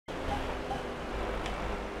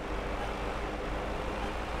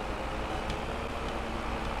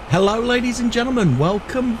Hello ladies and gentlemen,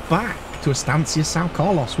 welcome back to Estância São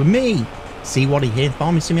Carlos with me, Seawaddy here,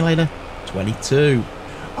 Farming Simulator 22.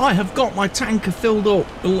 I have got my tanker filled up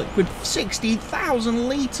with liquid 60,000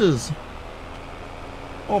 litres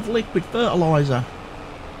of liquid fertiliser.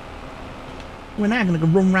 We're now going to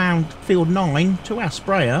run round field 9 to our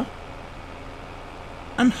sprayer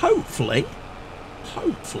and hopefully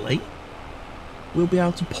we'll be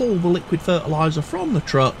able to pull the liquid fertiliser from the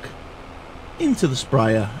truck into the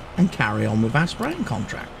sprayer and carry on with our spraying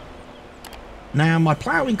contract. Now my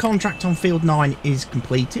ploughing contract on field 9 is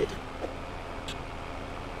completed.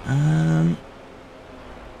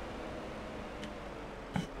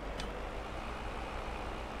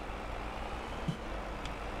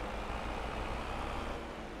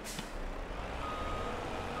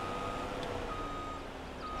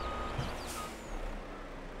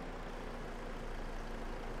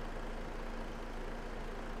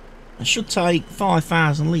 It should take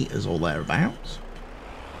 5,000 litres or thereabouts.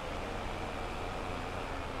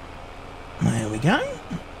 There we go.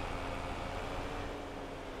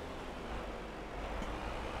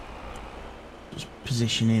 Just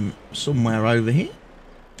position him somewhere over here.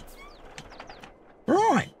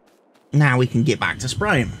 Right. Now we can get back to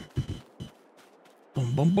spraying.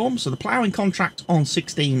 Boom, boom, boom. So the ploughing contract on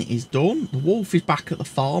 16 is done. The wolf is back at the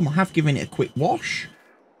farm. I have given it a quick wash.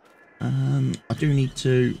 I do need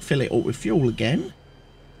to fill it up with fuel again.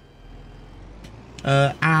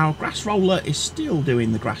 Our grass roller is still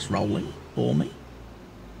doing the grass rolling for me.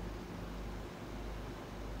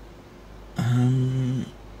 And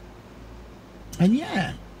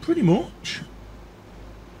yeah, pretty much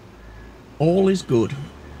all is good.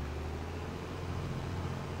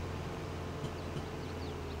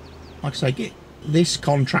 Like I say, get this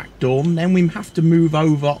contract done, then we have to move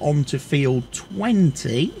over onto field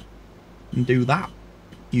 20 and do that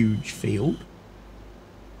huge field.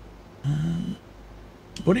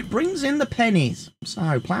 But it brings in the pennies.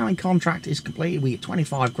 So ploughing contract is completed. We get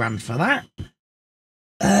 25 grand for that.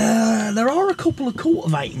 There are a couple of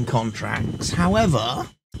cultivating contracts. However,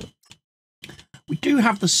 we do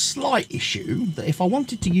have the slight issue that if I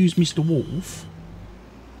wanted to use Mr. Wolf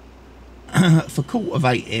for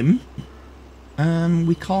cultivating,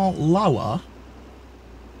 we can't lower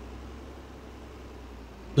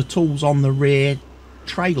the tools on the rear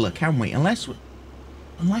trailer, can we? Unless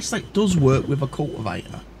that does work with a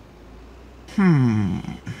cultivator.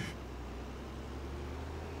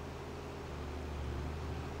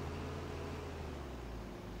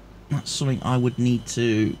 That's something I would need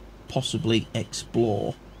to possibly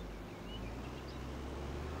explore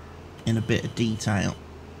in a bit of detail.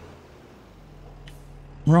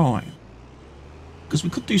 Right. Because we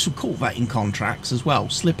could do some cultivating contracts as well.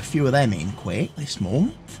 Slip a few of them in quick this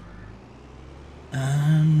month.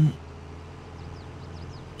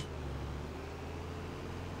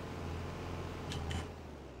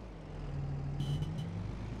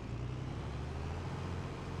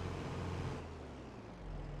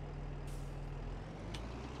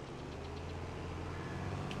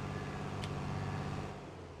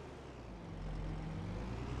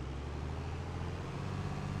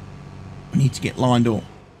 Need to get lined up.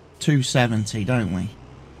 270, don't we?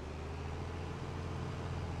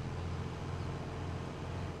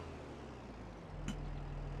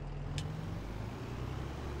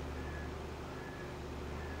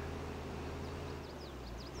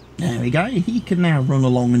 There we go. He can now run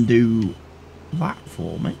along and do that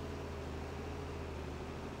for me.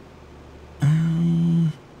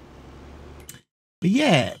 But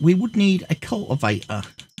yeah, we would need a cultivator,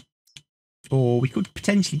 or we could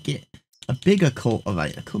potentially get a bigger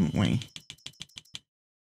cultivator, couldn't we?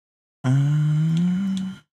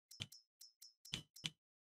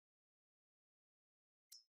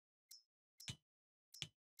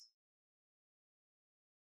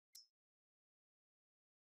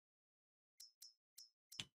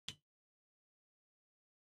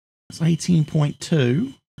 It's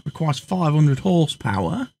 18.2, requires 500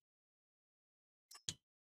 horsepower.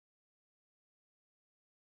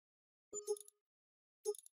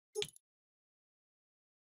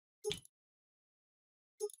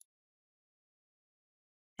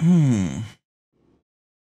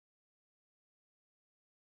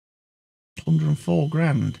 $104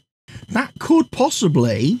 grand. That could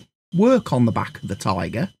possibly work on the back of the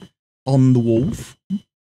Tiger, on the Wolf.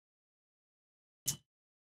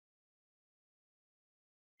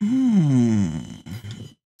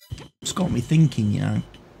 It's got me thinking, you know.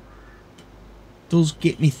 Does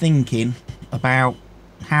get me thinking about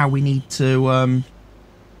how we need to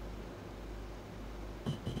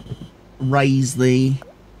raise the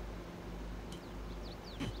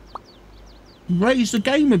raise the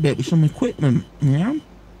game a bit with some equipment, you know?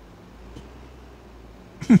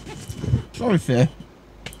 Sorry for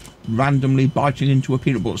randomly biting into a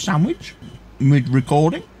peanut butter sandwich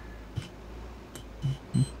mid-recording.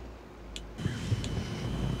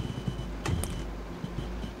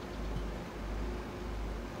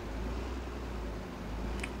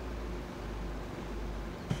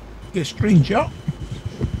 Get a screenshot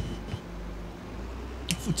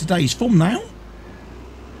for today's thumbnail.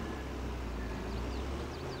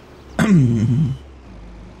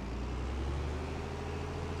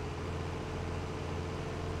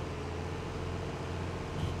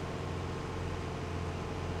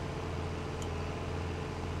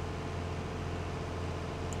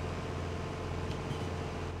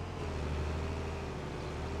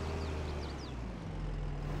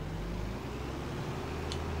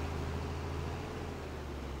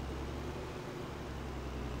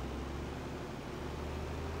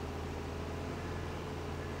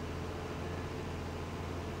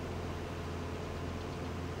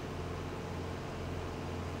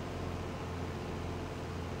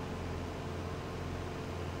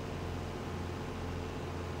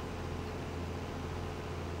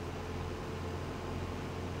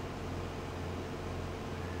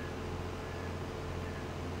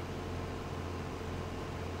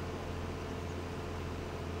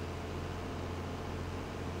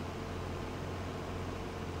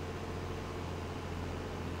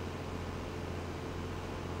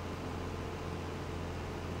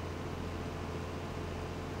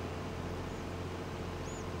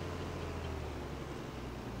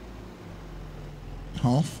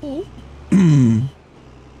 Half full.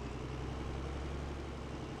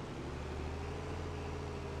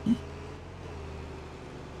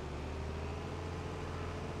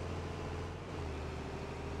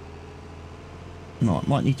 No, I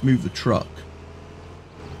might need to move the truck.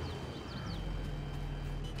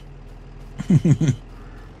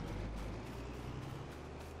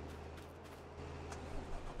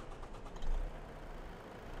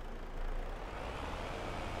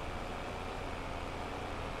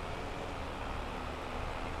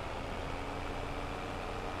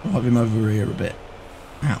 Drive him over here a bit,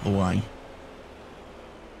 out of the way.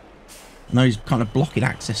 I know he's kind of blocking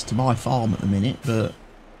access to my farm at the minute, but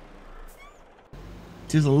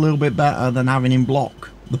it is a little bit better than having him block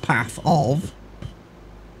the path of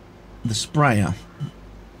the sprayer.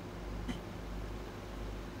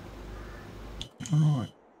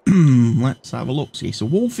 Alright, let's have a look. See, so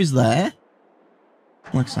Wolf is there.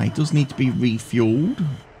 Like I say, it does need to be refueled.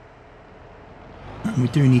 And we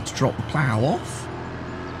do need to drop the plough off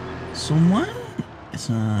somewhere.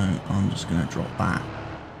 So I'm just going to drop that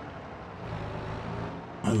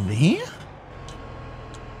over here.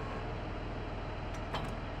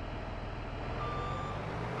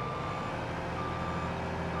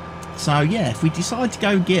 So yeah, if we decide to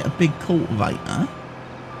go get a big cultivator,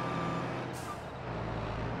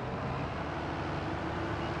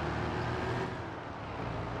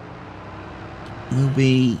 we'll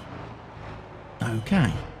be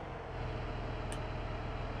okay.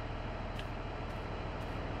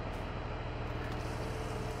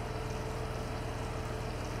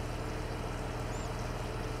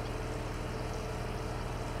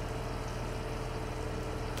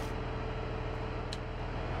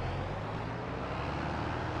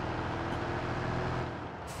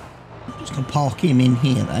 Just gonna park him in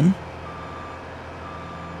here then,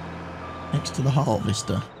 next to the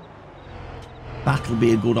harvester. That'll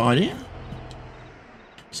be a good idea.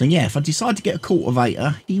 So yeah, if I decide to get a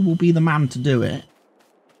cultivator, he will be the man to do it.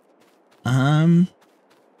 Our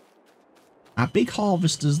big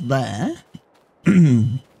harvester's there.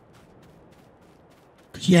 Because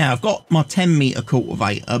yeah, I've got my 10-meter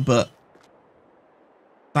cultivator, but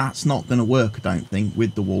that's not going to work, I don't think,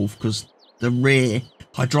 with the Wolf, because the rear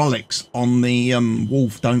hydraulics on the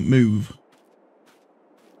Wolf don't move.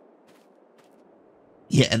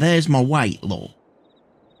 Yeah, there's my weight, look.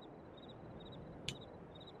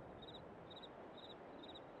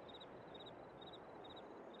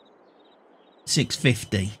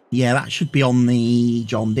 $650. Yeah, that should be on the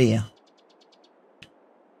John Deere.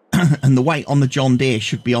 And the weight on the John Deere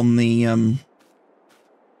should be on the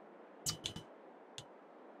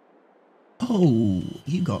Oh,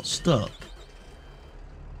 you got stuck.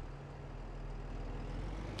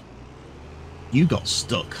 You got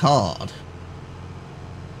stuck hard.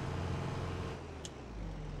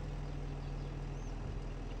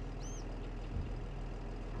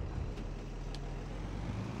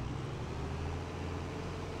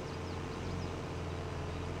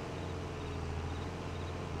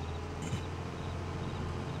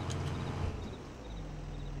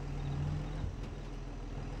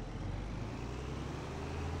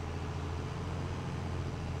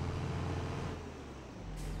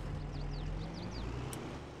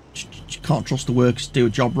 can't trust the workers to do a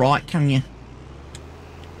job right, can you?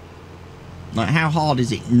 Like, how hard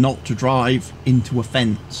is it not to drive into a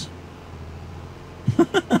fence?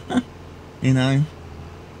 You know?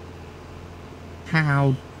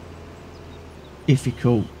 How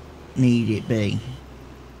difficult need it be?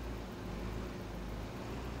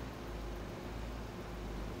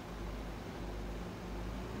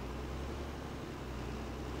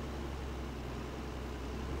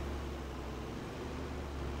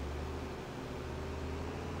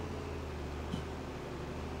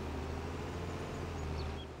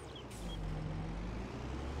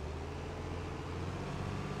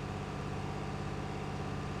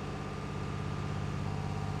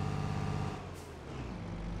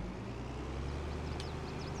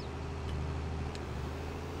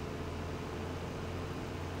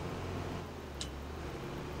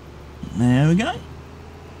 There we go.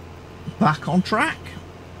 Back on track.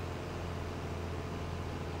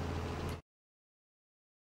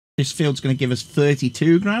 This field's going to give us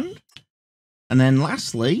 32 grand. And then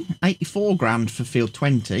lastly, 84 grand for field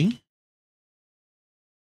 20.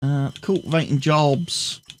 Cultivating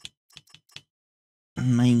jobs.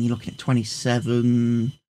 Mainly looking at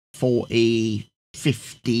 27, 40,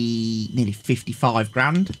 50, nearly 55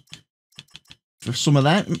 grand. For some of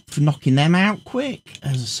that, for knocking them out quick.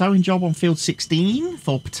 There's a sowing job on field 16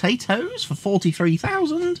 for potatoes for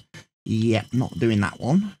 43,000. Yep, not doing that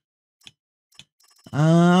one.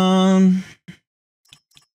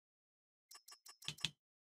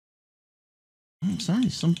 So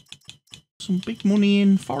some big money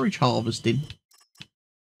in forage harvesting.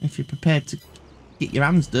 If you're prepared to get your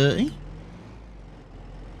hands dirty.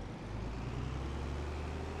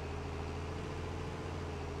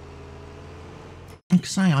 Like I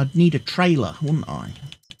say, I'd need a trailer, wouldn't I?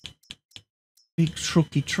 Big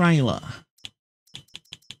trucky trailer.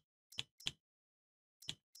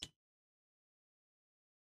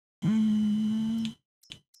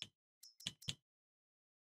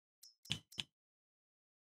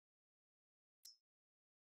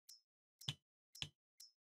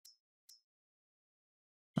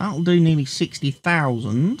 That'll do nearly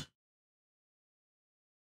 60,000.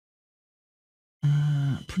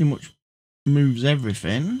 Pretty much moves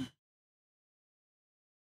everything.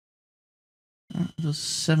 That does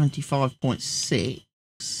 75.6.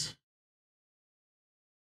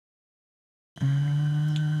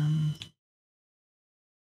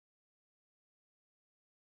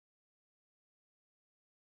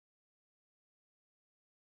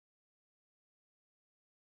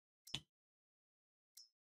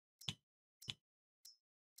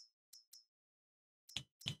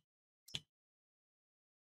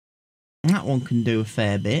 That one can do a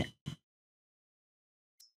fair bit.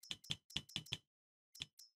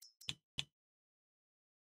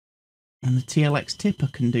 And the TLX tipper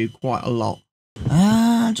can do quite a lot.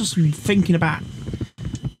 Just thinking about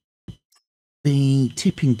the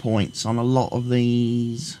tipping points on a lot of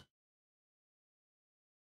these.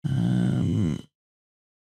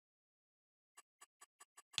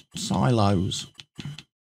 Silos.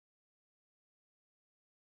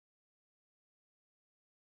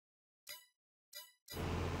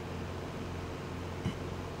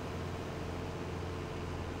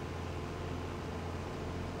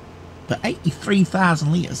 For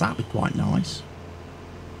 83,000 litres, that'd be quite nice.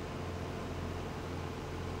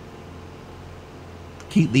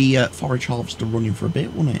 Keep the forage harvester running for a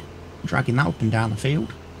bit, wouldn't it? Dragging that up and down the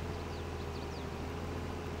field.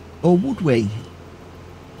 Or would we?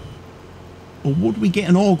 Or would we get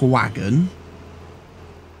an auger wagon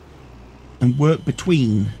and work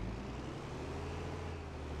between?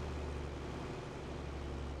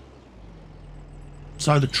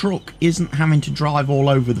 So the truck isn't having to drive all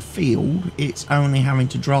over the field, it's only having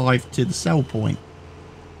to drive to the sell point.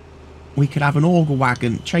 We could have an auger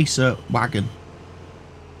wagon, chaser wagon,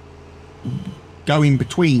 going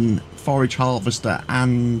between forage harvester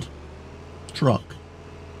and truck.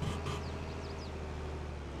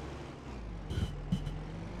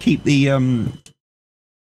 Keep the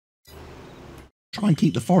try and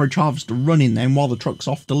keep the forage harvester running then while the truck's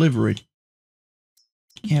off delivery.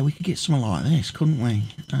 Yeah, we could get something like this, couldn't we?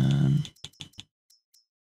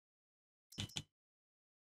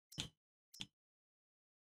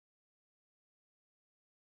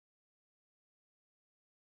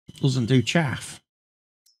 Doesn't do chaff.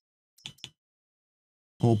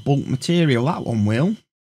 Or bulk material, that one will.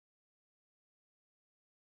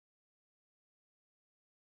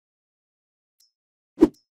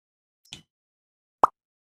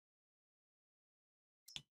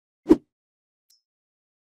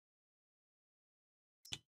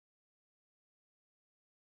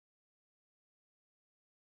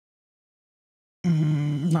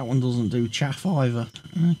 That one doesn't do chaff either.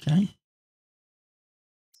 Okay.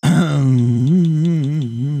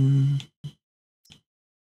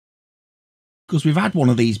 Because we've had one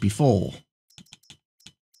of these before.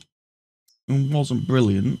 It wasn't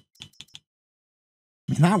brilliant.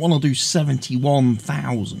 That one will do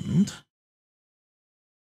 71,000.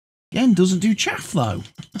 Again, doesn't do chaff though.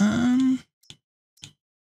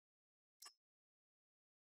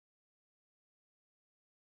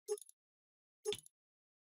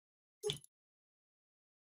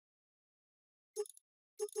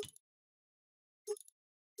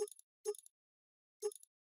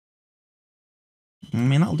 I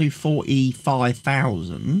mean, that'll do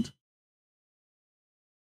 45,000.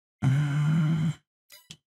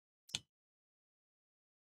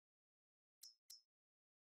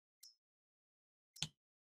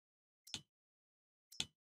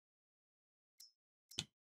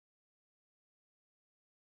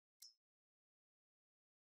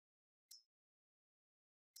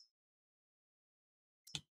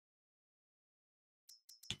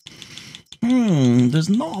 There's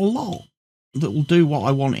not a lot that will do what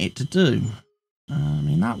I want it to do. I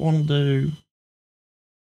mean, that one will do...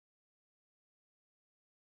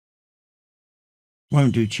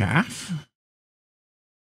 Won't do chaff.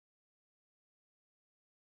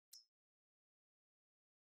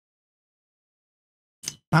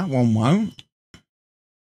 That one won't.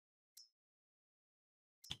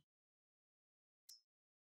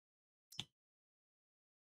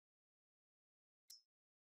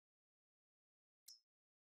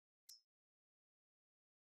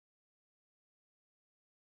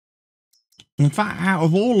 In fact, out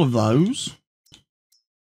of all of those,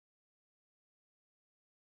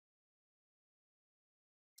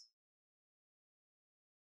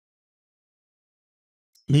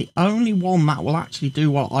 the only one that will actually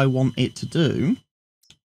do what I want it to do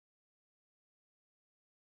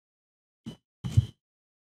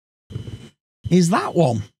is that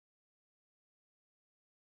one.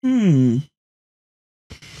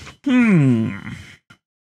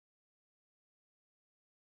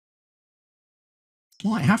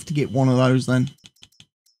 Might have to get one of those then.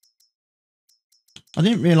 I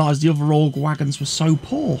didn't realise the other org wagons were so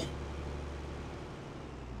poor.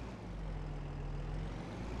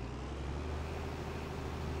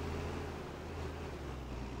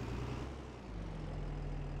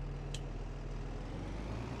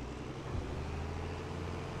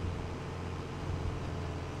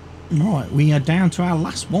 Right, we are down to our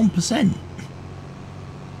last 1%.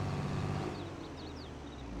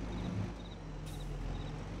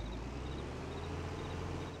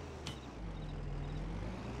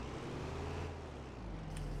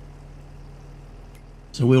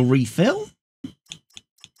 So we'll refill.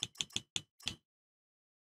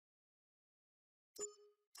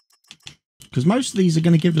 Because most of these are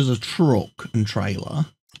going to give us a truck and trailer,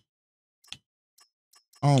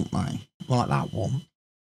 aren't they? Like that one.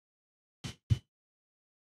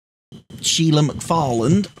 Sheila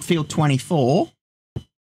McFarland, Field 24.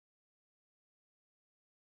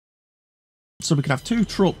 So we could have 2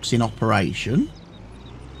 trucks in operation.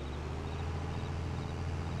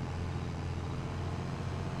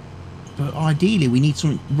 But ideally we need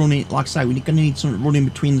something running, like I say, we're going to need something running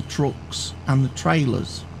between the trucks and the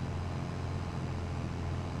trailers.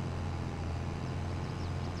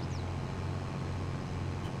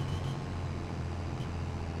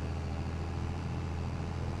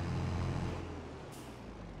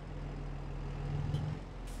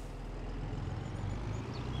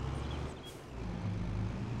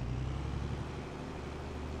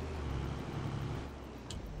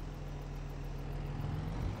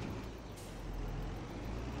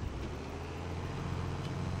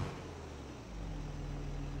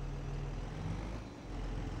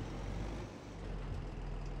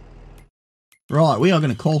 Right, we are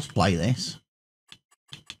going to cosplay this.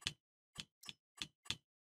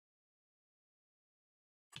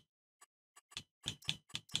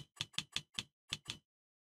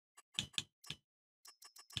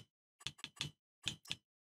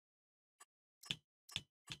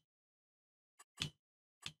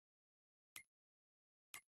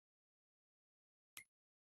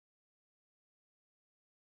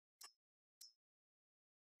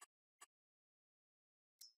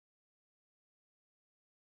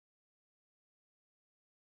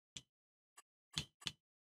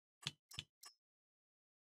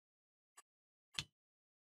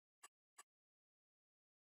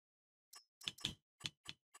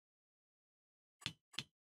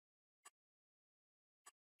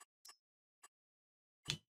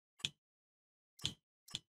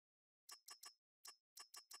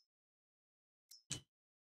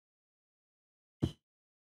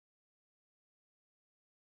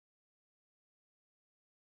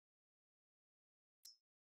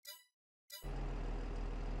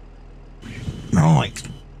 Right.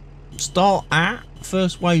 Start at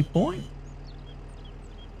first waypoint.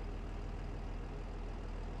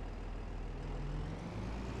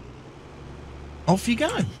 Off you go.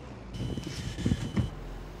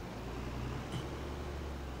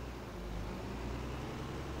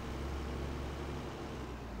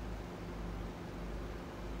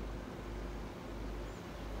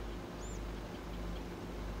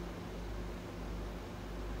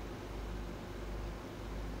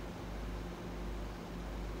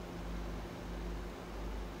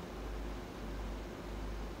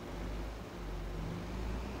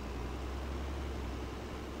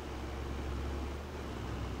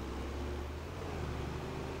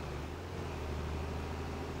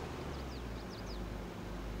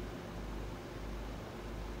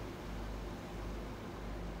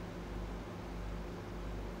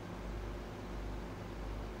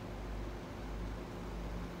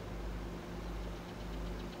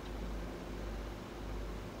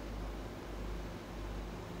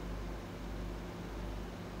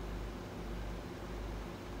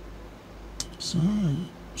 So,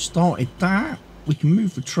 started that. We can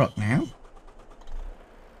move the truck now.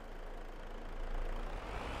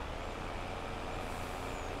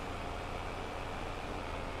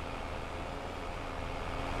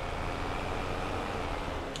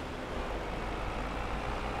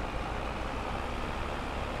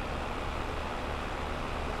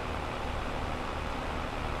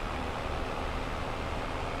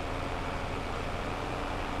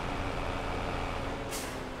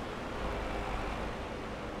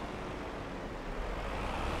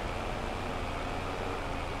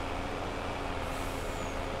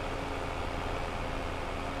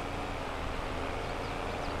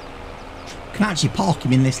 Can actually park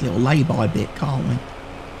him in this little lay-by bit, can't we?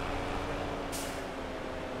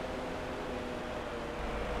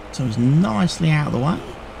 So he's nicely out of the way.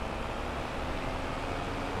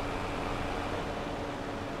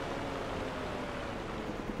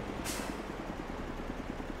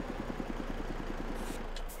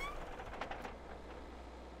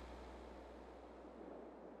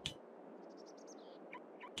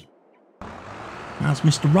 How's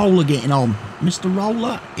Mr. Roller getting on? Mr.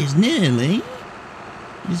 Roller is nearly...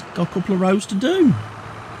 He's got a couple of rows to do.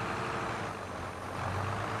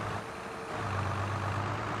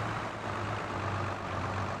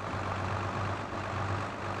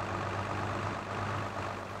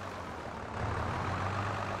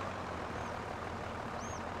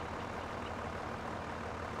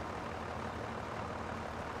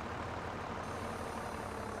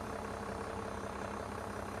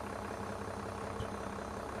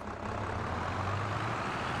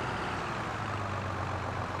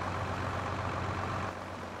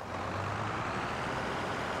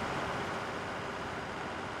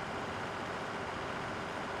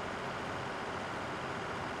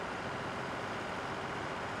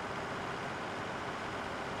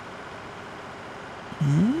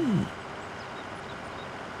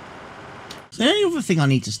 So the only other thing I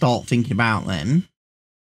need to start thinking about then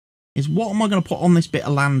is what am I going to put on this bit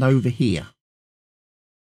of land over here?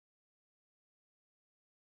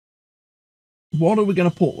 What are we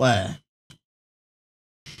going to put there?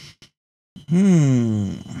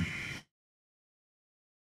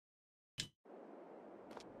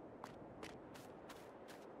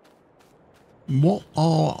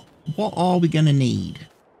 What are we going to need?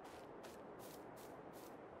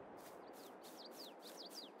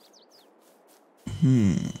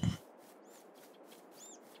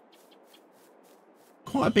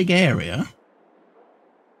 Quite a big area.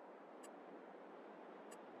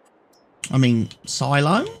 I mean,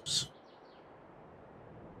 silos?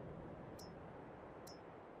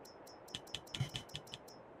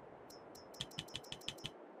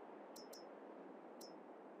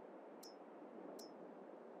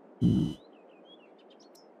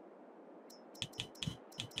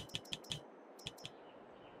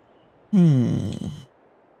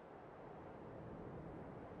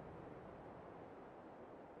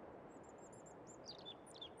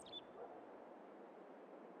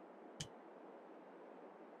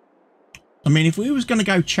 I mean, if we was going to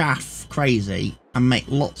go chaff crazy and make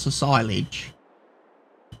lots of silage,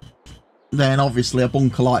 then obviously a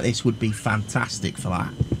bunker like this would be fantastic for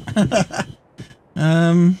that.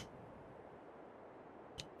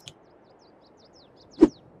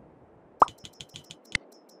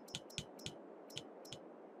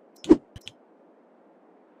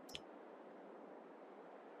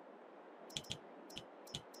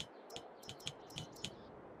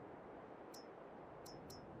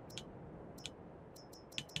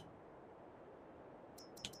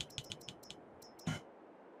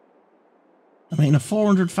 I in a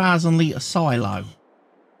 400,000 litre silo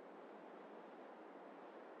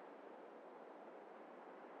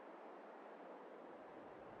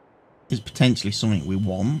is potentially something we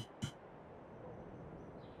want.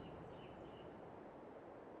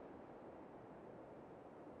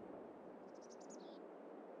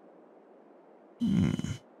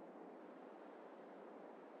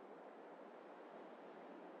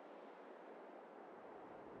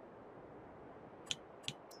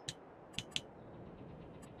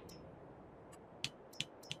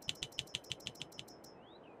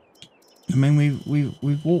 I mean,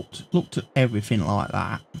 we've looked at everything like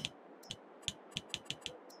that.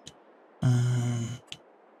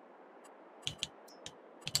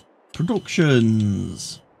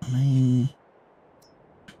 Productions. I mean,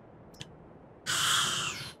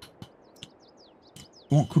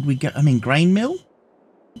 what could we get? I mean, grain mill,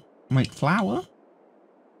 make flour,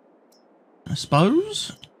 I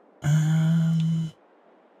suppose.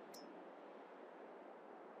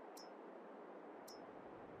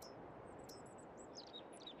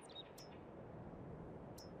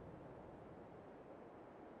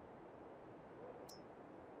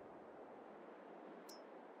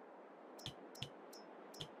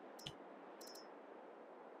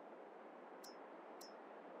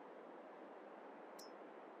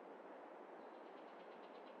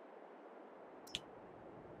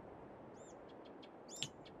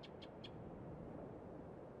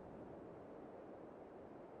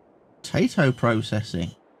 Potato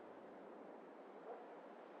processing.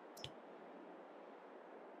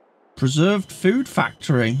 Preserved food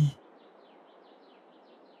factory.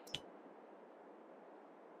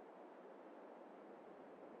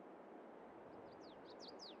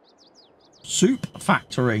 Soup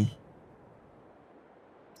factory.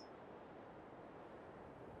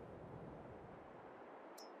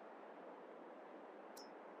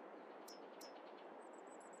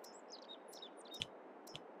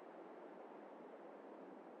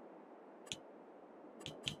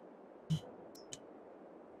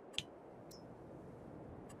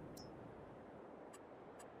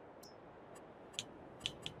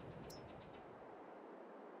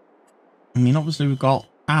 I mean, obviously we've got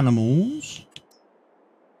animals.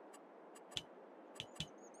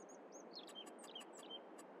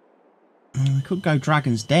 We could go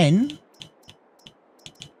Dragon's Den.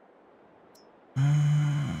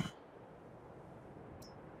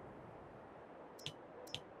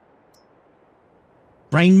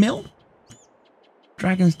 Grain mill.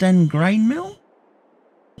 Dragon's Den grain mill.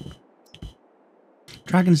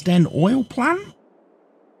 Dragon's Den oil plant.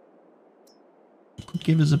 Could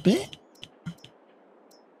give us a bit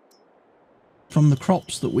from the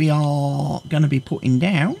crops that we are going to be putting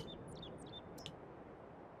down.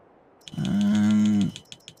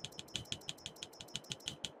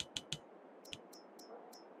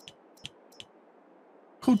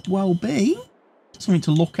 Could well be something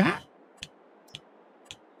to look at.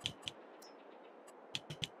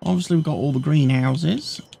 Obviously we've got all the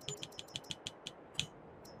greenhouses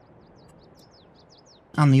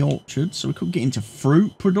and the orchards, so we could get into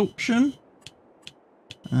fruit production.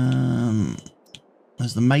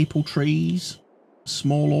 There's the maple trees,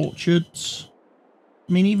 small orchards.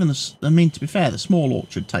 I mean, even the, I mean, to be fair, the small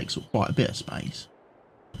orchard takes up quite a bit of space.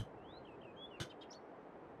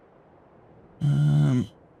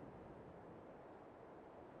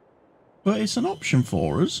 But it's an option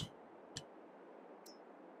for us.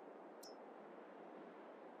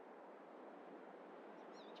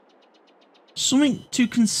 Something to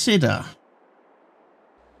consider,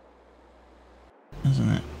 isn't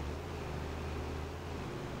it?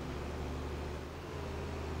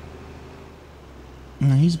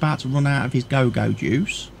 Now he's about to run out of his go-go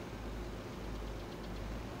juice.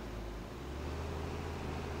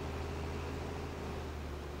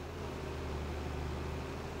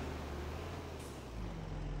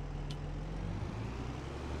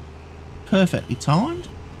 Perfectly timed.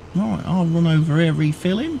 Right, I'll run over here,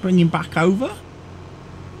 refill him, bring him back over.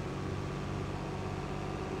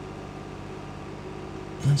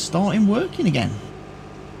 And start him working again.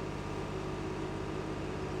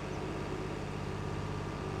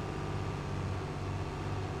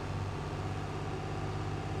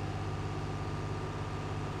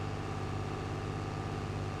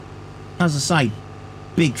 As I say,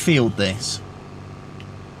 big field this.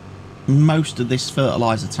 Most of this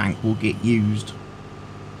fertiliser tank will get used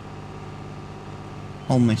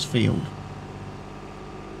on this field.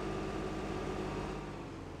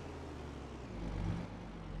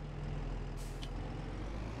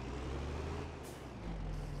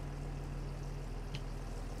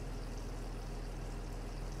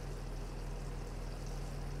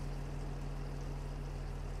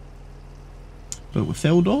 But we're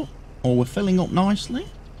filled up, or we're filling up nicely.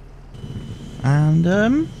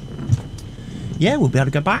 And, yeah, we'll be able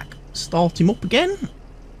to go back, start him up again,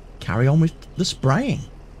 carry on with the spraying.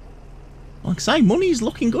 Like I say, money's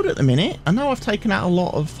looking good at the minute. I know I've taken out a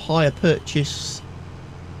lot of hire purchase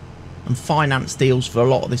and finance deals for a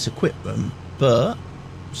lot of this equipment, but,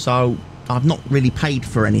 so, I've not really paid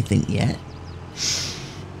for anything yet.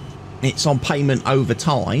 It's on payment over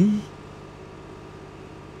time.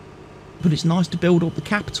 But it's nice to build up the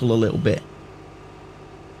capital a little bit.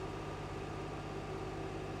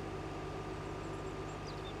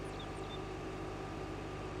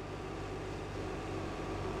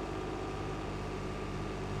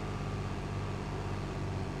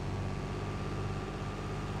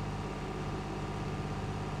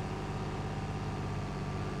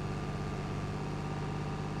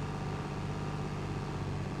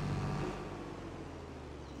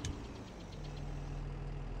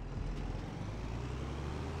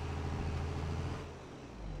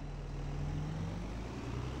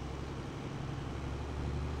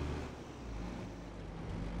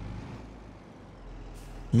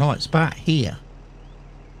 No, it's about here,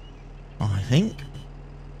 I think.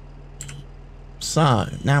 So,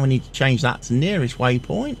 now we need to change that to nearest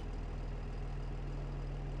waypoint.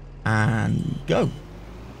 And go.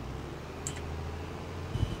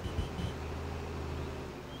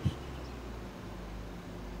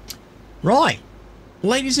 Right,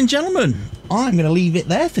 ladies and gentlemen, I'm going to leave it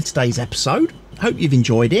there for today's episode. Hope you've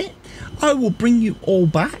enjoyed it. I will bring you all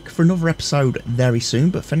back for another episode very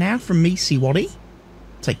soon. But for now, from me, Waddy.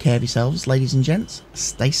 Take care of yourselves, ladies and gents.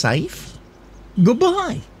 Stay safe.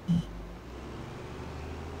 Goodbye.